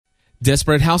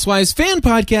Desperate Housewives Fan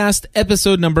Podcast,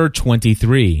 episode number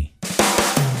 23.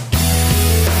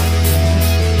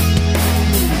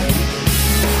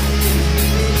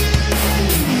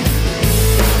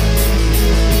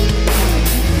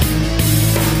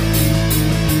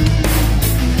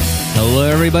 Hello,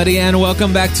 everybody, and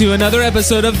welcome back to another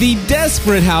episode of the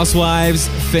Desperate Housewives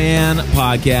Fan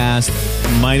Podcast.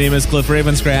 My name is Cliff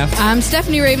Ravenscraft. I'm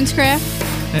Stephanie Ravenscraft.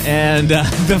 And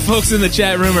the folks in the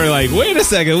chat room are like, wait a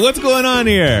second, what's going on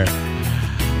here?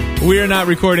 We are not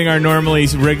recording our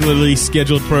regularly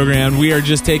scheduled program. We are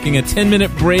just taking a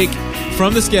 10-minute break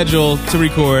from the schedule to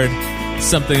record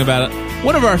something about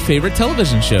one of our favorite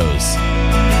television shows.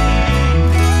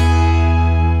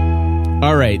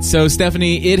 All right, so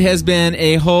Stephanie, it has been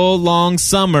a whole long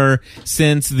summer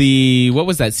since what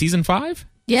was that, season 5?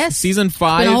 Yes. Season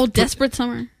 5. It's been a whole desperate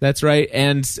summer. That's right.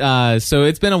 And so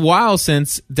it's been a while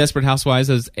since Desperate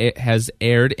Housewives has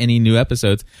aired any new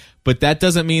episodes. But that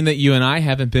doesn't mean that you and I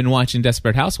haven't been watching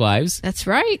Desperate Housewives. That's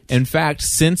right. In fact,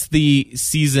 since the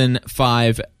season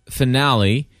 5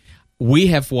 finale, I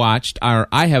have watched. I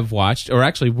watched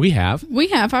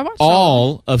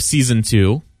all of season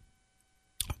 2,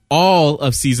 all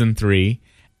of season 3,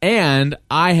 and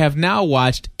I have now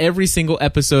watched every single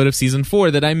episode of season 4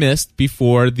 that I missed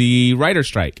before the writer's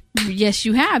strike. Yes,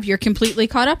 you have. You're completely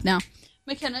caught up now.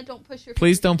 McKenna, don't push your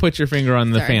Please don't put your finger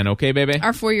on the fan, okay, baby?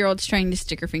 Our 4-year-old's trying to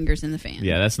stick her fingers in the fan.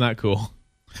 Yeah, that's not cool.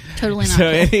 Totally not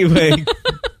So cool. anyway,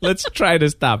 let's try to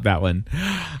stop that one.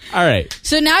 All right.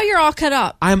 So now you're all caught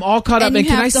up. I'm all caught up, and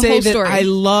can I say that story. I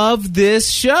love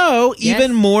this show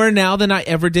even more now than I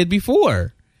ever did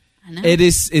before. I know.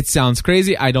 It sounds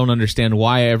crazy. I don't understand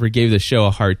why I ever gave the show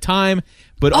a hard time.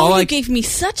 But you gave me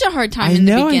such a hard time in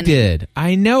the beginning.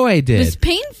 I know I did. It was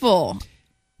painful.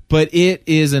 But it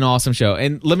is an awesome show.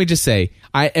 And let me just say,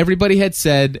 everybody had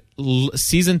said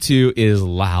season 2 is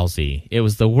lousy. It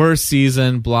was the worst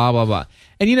season, blah, blah, blah.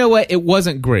 And you know what? It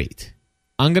wasn't great.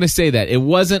 I'm going to say that. It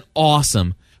wasn't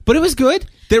awesome. But it was good.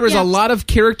 There was a lot of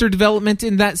character development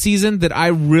in that season that I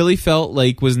really felt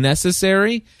like was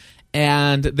necessary.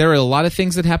 And there are a lot of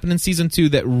things that happened in season 2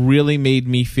 that really made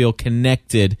me feel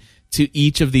connected to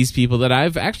each of these people that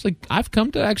I've come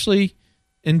to actually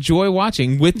enjoy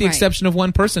watching, with the exception of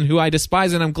one person who I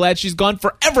despise, and I'm glad she's gone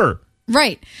forever.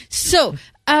 Right. So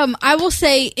I will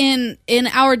say in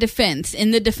our defense,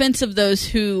 in the defense of those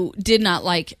who did not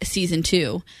like season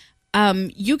 2,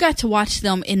 you got to watch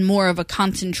them in more of a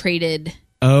concentrated.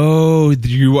 Oh,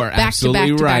 you are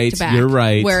absolutely right. You're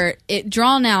right. Where it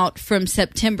drawn out from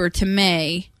September to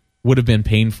May would have been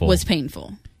painful. Was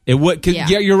painful. It would.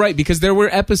 Yeah, you're right, because there were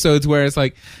episodes where it's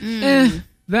like,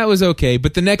 that was okay.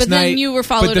 But the next night, then you were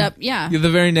followed up. Yeah. The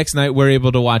very next night, we're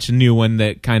able to watch a new one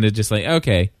that kind of just like,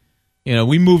 okay,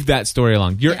 we moved that story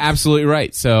along. You're absolutely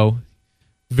right. So,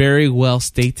 very well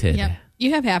stated. Yep.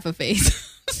 You have half a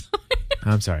face.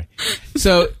 I'm sorry.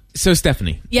 So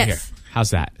Stephanie. Yes. Here.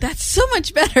 How's that? That's so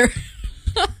much better.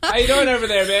 How you doing over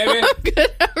there, baby? I'm good.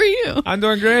 How are you? I'm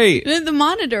doing great. The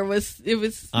monitor was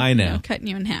I know. Cutting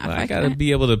you in half. Well, I got to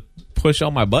be able to push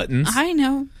all my buttons. I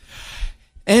know.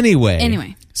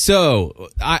 Anyway. So,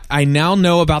 I now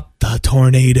know about the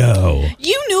tornado.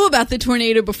 You knew about the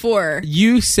tornado before.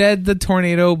 You said the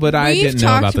tornado, but I didn't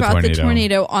know about the tornado. We've talked about the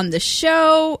tornado on the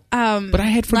show. But I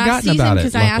had forgotten about it,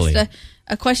 because I asked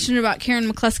a question about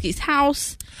Karen McCluskey's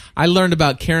house. I learned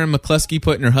about Karen McCluskey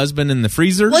putting her husband in the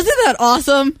freezer. Wasn't that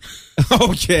awesome?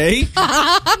 Okay.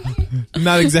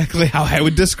 Not exactly how I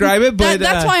would describe it, but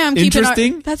that's why I'm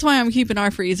interesting. That's why I'm keeping our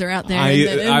freezer out there.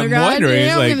 I'm wondering.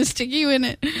 I'm going to stick you in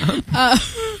it.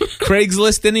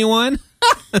 Craigslist, anyone?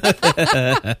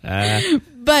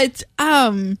 But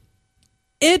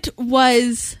it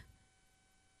was.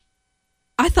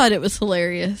 I thought it was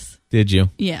hilarious. Did you?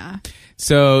 Yeah.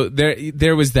 So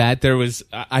there was that.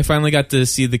 I finally got to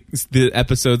see the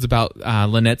episodes about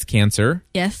Lynette's cancer.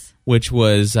 Yes. Which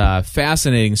was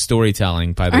fascinating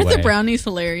storytelling, by the way. Aren't the brownies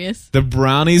hilarious? The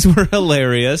brownies were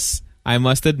hilarious, I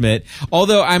must admit.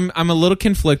 Although I'm a little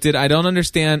conflicted. I don't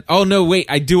understand. Oh, no, wait.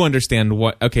 I do understand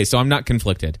what. Okay, so I'm not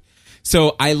conflicted.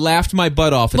 So I laughed my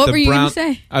butt off at what the were you going to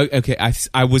say? Okay,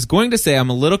 I was going to say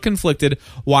I'm a little conflicted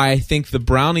why I think the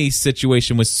brownie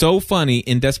situation was so funny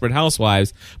in Desperate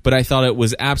Housewives, but I thought it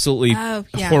was absolutely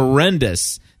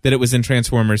horrendous that it was in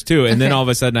Transformers 2. And then all of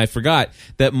a sudden I forgot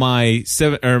that my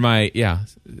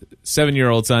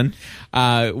 7-year-old son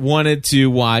wanted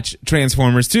to watch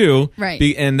Transformers 2. Right.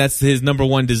 And that's his number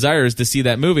one desire, is to see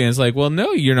that movie. And it's like, well,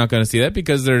 no, you're not going to see that,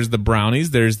 because there's the brownies,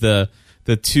 there's the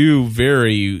two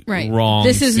very wrong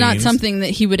This is not scenes. something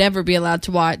that he would ever be allowed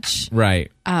to watch. Right.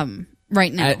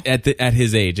 right now at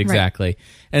his age, exactly. Right.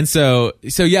 And so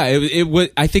yeah, it was.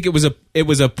 I think it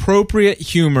was appropriate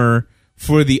humor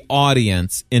for the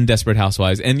audience in Desperate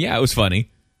Housewives, and yeah, it was funny.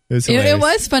 It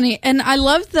was funny, and I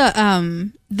love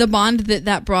the bond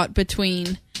that brought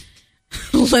between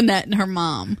Lynette and her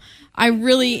mom. I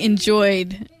really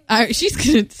enjoyed. She's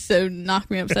gonna so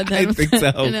knock me upside down. I think so.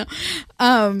 I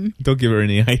know. Don't give her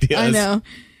any ideas. I know.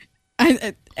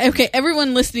 Okay,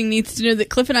 everyone listening needs to know that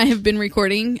Cliff and I have been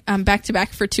recording back to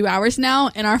back for 2 hours now,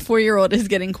 and our 4-year-old is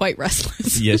getting quite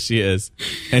restless. Yes, she is,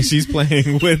 and she's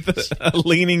playing with a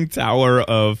leaning tower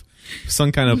of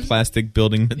some kind of plastic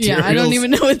building materials. Yeah, I don't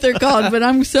even know what they're called, but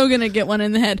I'm so gonna get one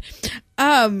in the head.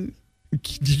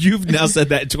 You've now said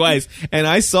that twice, and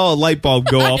I saw a light bulb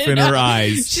go off in her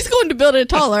eyes. She's going to build it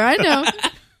taller. I know.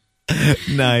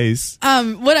 Nice.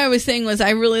 What I was saying was I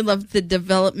really loved the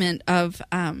development of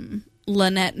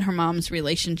Lynette and her mom's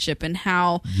relationship and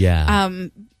how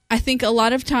I think a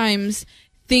lot of times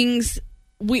things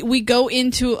we go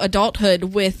into adulthood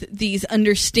with these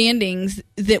understandings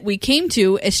that we came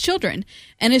to as children,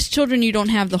 and as children you don't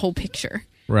have the whole picture.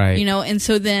 Right. You know, and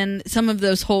so then some of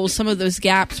those holes, some of those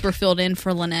gaps were filled in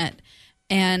for Lynette,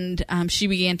 and she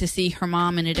began to see her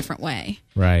mom in a different way.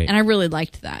 Right. And I really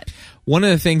liked that. One of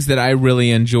the things that I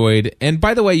really enjoyed, and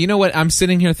by the way, you know what? I'm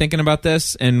sitting here thinking about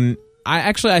this, and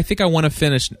I think I want to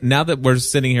finish, now that we're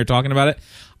sitting here talking about it,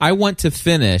 I want to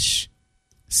finish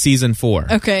season 4.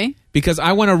 Okay. Because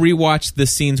I want to rewatch the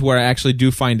scenes where I actually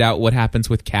do find out what happens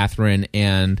with Catherine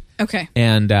and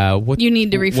what you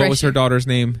need to refresh. What was her daughter's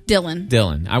name?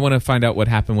 Dylan. I want to find out what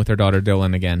happened with her daughter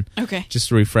Dylan again. Okay. Just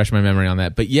to refresh my memory on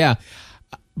that. But yeah,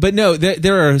 but no,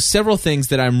 there are several things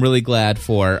that I'm really glad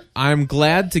for. I'm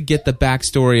glad to get the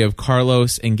backstory of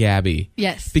Carlos and Gabby.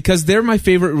 Yes. Because they're my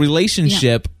favorite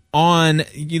relationship on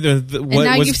either. And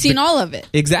now you've seen all of it.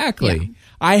 Exactly. Yeah.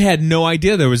 I had no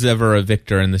idea there was ever a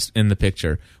Victor in the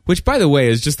picture, which, by the way,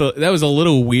 is just that was a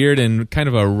little weird and kind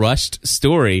of a rushed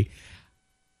story.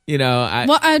 You know,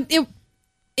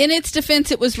 in its defense,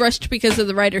 it was rushed because of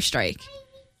the writer's strike.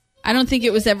 I don't think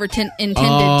it was ever intended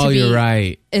to be you're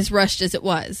right. as rushed as it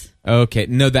was. Okay,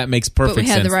 no, that makes perfect sense.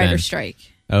 But we had the writer's then. strike.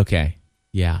 Okay,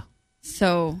 yeah.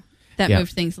 So that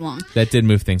moved things along. That did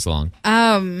move things along.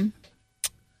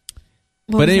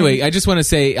 But anyway, I just want to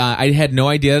say I had no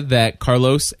idea that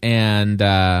Carlos and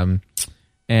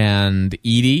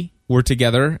Edie were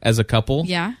together as a couple.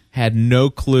 Yeah. Had no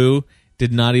clue.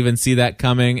 Did not even see that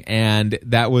coming, and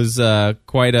that was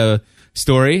quite a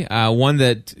story. One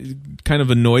that kind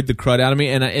of annoyed the crud out of me.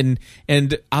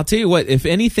 And I'll tell you what, if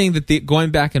anything,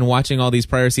 going back and watching all these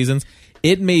prior seasons,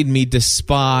 it made me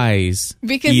despise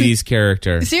Edie's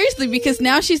character. Seriously, because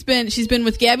now she's been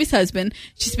with Gabby's husband,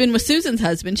 she's been with Susan's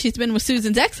husband, she's been with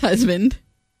Susan's ex-husband.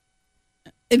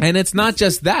 And it's not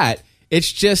just that.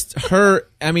 It's just her.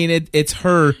 I mean, it's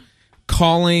her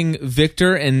calling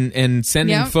Victor and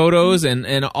sending photos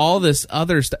and all this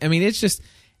other stuff. I mean, it's just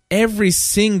every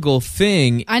single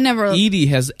thing Edie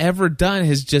has ever done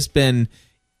has just been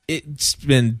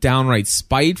downright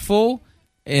spiteful.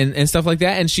 And stuff like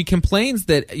that, and she complains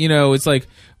that, you know, it's like,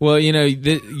 well, you know,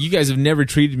 you guys have never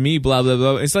treated me, blah blah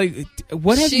blah. It's like,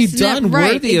 what have you done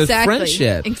worthy of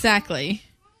friendship? Exactly.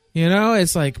 You know,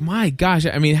 it's like, my gosh.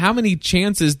 I mean, how many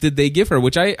chances did they give her?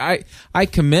 Which I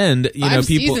commend. You know, 5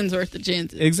 people seasons worth of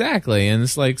chances. Exactly, and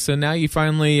it's like, so now you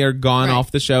finally are gone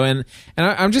off the show, and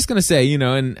I'm just gonna say, you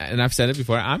know, and I've said it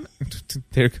before.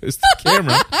 There goes the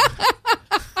camera.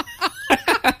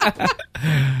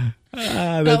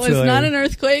 That was hilarious. Not an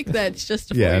earthquake. That's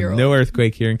just a 4-year-old. No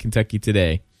earthquake here in Kentucky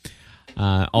today.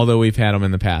 Although we've had them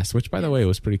in the past, which, by the way,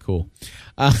 was pretty cool.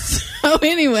 So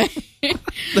anyway,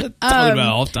 talking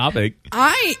about off topic.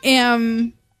 I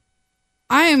am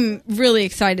really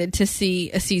excited to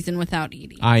see a season without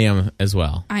Edie. I am as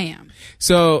well. I am.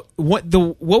 So what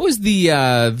was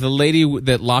the lady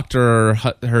that locked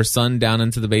her son down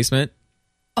into the basement?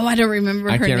 Oh, I don't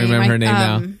remember her name. I can't remember her name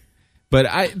now. But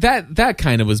that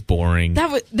kind of was boring.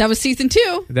 That was season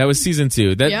 2. That was season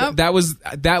 2. That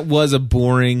was a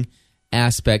boring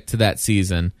aspect to that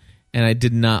season, and I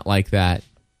did not like that.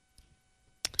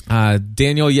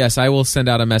 Daniel, yes, I will send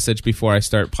out a message before I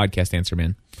start Podcast Answer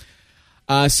Man.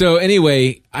 So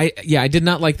anyway, I did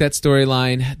not like that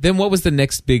storyline. Then what was the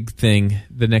next big thing?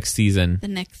 The next season. The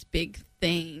next big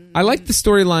thing. I liked the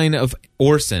storyline of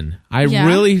Orson. I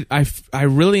really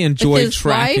enjoyed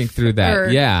tracking through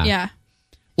that. Yeah.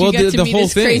 Well, the whole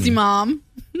thing. Crazy mom.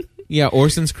 Yeah,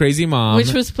 Orson's crazy mom,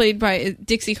 which was played by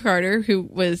Dixie Carter, who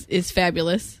is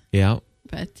fabulous. Yeah,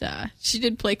 but she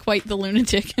did play quite the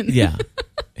lunatic. Yeah,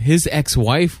 his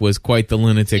ex-wife was quite the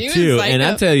lunatic She was too. psycho. And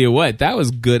I'll tell you what, that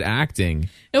was good acting.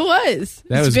 It was.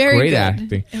 That It's was very great good.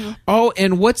 acting. Oh,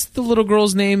 and what's the little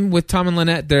girl's name with Tom and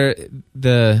Lynette?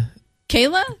 The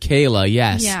Kayla? Kayla,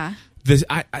 yes. Yeah.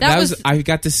 I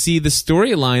got to see the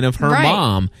storyline of her Right.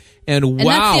 mom, and wow, And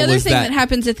that's the other was thing that that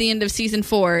happens at the end of season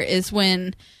 4 is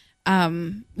when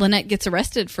Lynette gets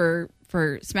arrested for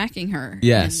smacking her.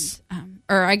 Yes. And,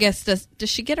 or I guess does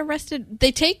she get arrested?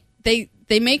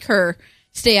 They make her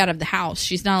stay out of the house.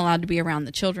 She's not allowed to be around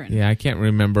the children. Yeah, I can't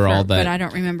remember all that. But I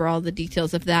don't remember all the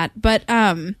details of that. But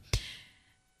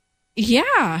yeah.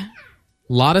 A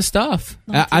lot of stuff.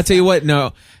 I tell you what,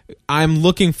 no, I'm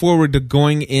looking forward to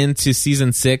going into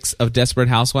season 6 of Desperate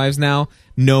Housewives now,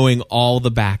 knowing all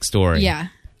the backstory. Yeah.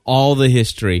 All the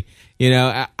history. You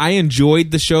know, I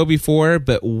enjoyed the show before,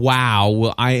 but wow,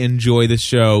 will I enjoy the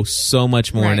show so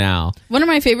much more Right. now. One of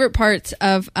my favorite parts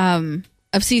of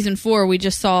season 4 we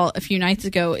just saw a few nights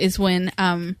ago is when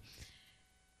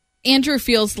Andrew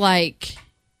feels like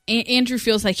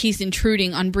he's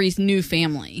intruding on Bree's new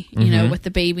family, you know, with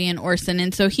the baby and Orson,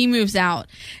 and so he moves out,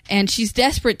 and she's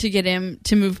desperate to get him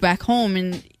to move back home,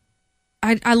 and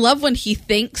I love when he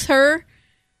thanks her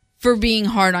for being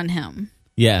hard on him.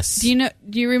 Yes. Do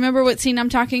you remember what scene I'm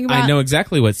talking about? I know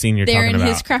exactly what scene you're They're talking in about.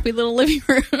 his crappy little living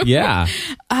room. Yeah.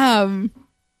 I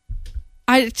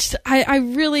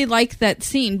really like that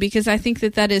scene because I think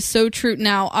that is so true.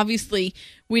 Now, obviously,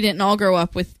 we didn't all grow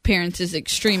up with parents as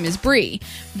extreme as Bree,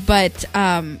 but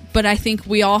I think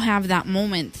we all have that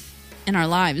moment in our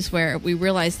lives where we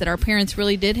realize that our parents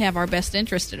really did have our best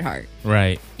interest at heart.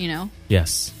 Right. You know?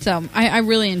 Yes. So I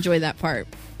really enjoy that part.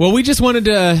 Well, we just wanted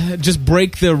to just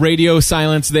break the radio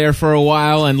silence there for a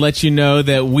while and let you know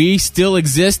that we still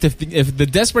exist. If the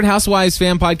Desperate Housewives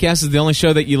fan podcast is the only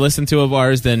show that you listen to of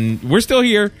ours, then we're still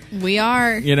here. We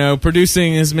are. You know,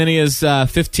 producing as many as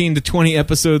 15 to 20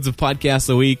 episodes of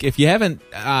podcasts a week. If you haven't,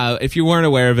 if you weren't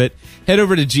aware of it, head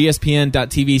over to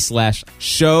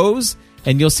gspn.tv/shows,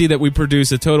 and you'll see that we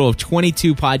produce a total of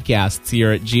 22 podcasts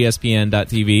here at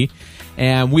gspn.tv.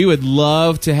 And we would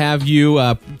love to have you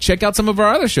check out some of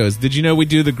our other shows. Did you know we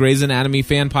do the Grey's Anatomy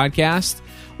fan podcast?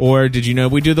 Or did you know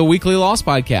we do the Weekly Lost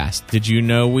podcast? Did you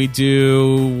know we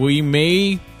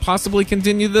may possibly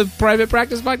continue the Private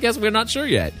Practice podcast? We're not sure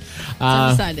yet. It's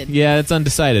undecided. Yeah, it's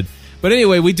undecided. But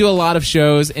anyway, we do a lot of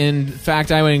shows. In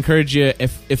fact, I would encourage you,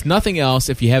 if nothing else,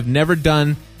 if you have never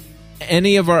done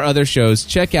any of our other shows,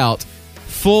 check out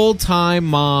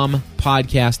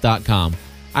fulltimemompodcast.com.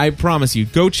 I promise you,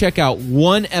 go check out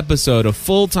one episode of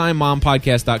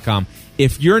fulltimemompodcast.com.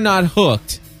 If you're not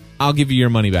hooked, I'll give you your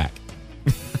money back.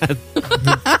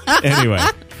 Anyway.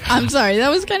 I'm sorry. That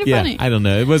was kind of funny. I don't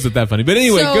know. It wasn't that funny. But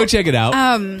anyway, So, go check it out.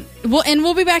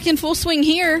 We'll be back in full swing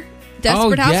here.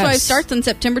 Desperate Housewives yes. starts on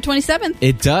September 27th.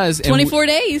 It does. And 24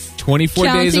 days. 24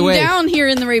 days Counting away. down here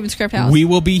in the Ravenscraft house. We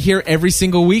will be here every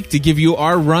single week to give you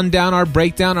our rundown, our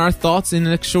breakdown, our thoughts,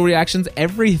 initial reactions,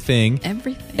 everything.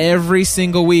 Every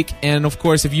single week. And of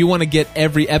course, if you want to get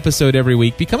every episode every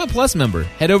week, become a Plus member.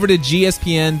 Head over to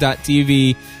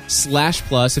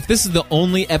gspn.tv/plus. If this is the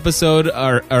only episode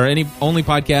or any only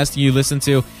podcast you listen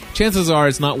to, chances are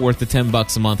it's not worth the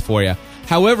 $10 a month for you.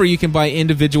 However, you can buy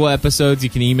individual episodes. You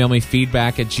can email me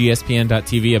feedback at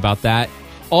gspn.tv about that.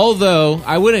 Although,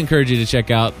 I would encourage you to check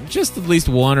out just at least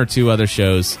one or two other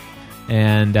shows.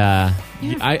 And I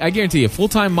guarantee you,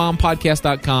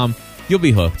 fulltimemompodcast.com, you'll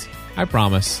be hooked. I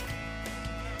promise.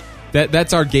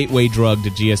 That's our gateway drug to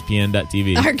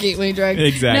gspn.tv. Our gateway drug.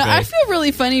 Exactly. No, I feel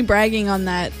really funny bragging on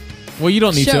that. Well, you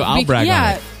don't need show. to. I'll brag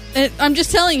on it. I'm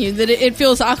just telling you that it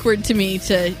feels awkward to me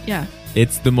to,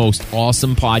 It's the most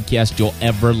awesome podcast you'll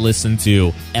ever listen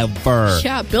to. Ever.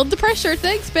 Yeah, build the pressure.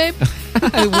 Thanks, babe.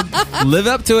 Live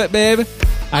up to it, babe.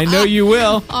 I know you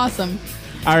will. Awesome.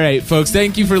 All right, folks.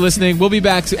 Thank you for listening. We'll be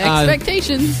back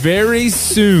Expectations. very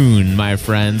soon, my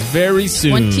friends. Very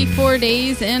soon. 24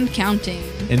 days and counting.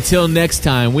 Until next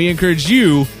time, we encourage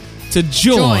you to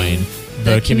join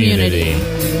the community.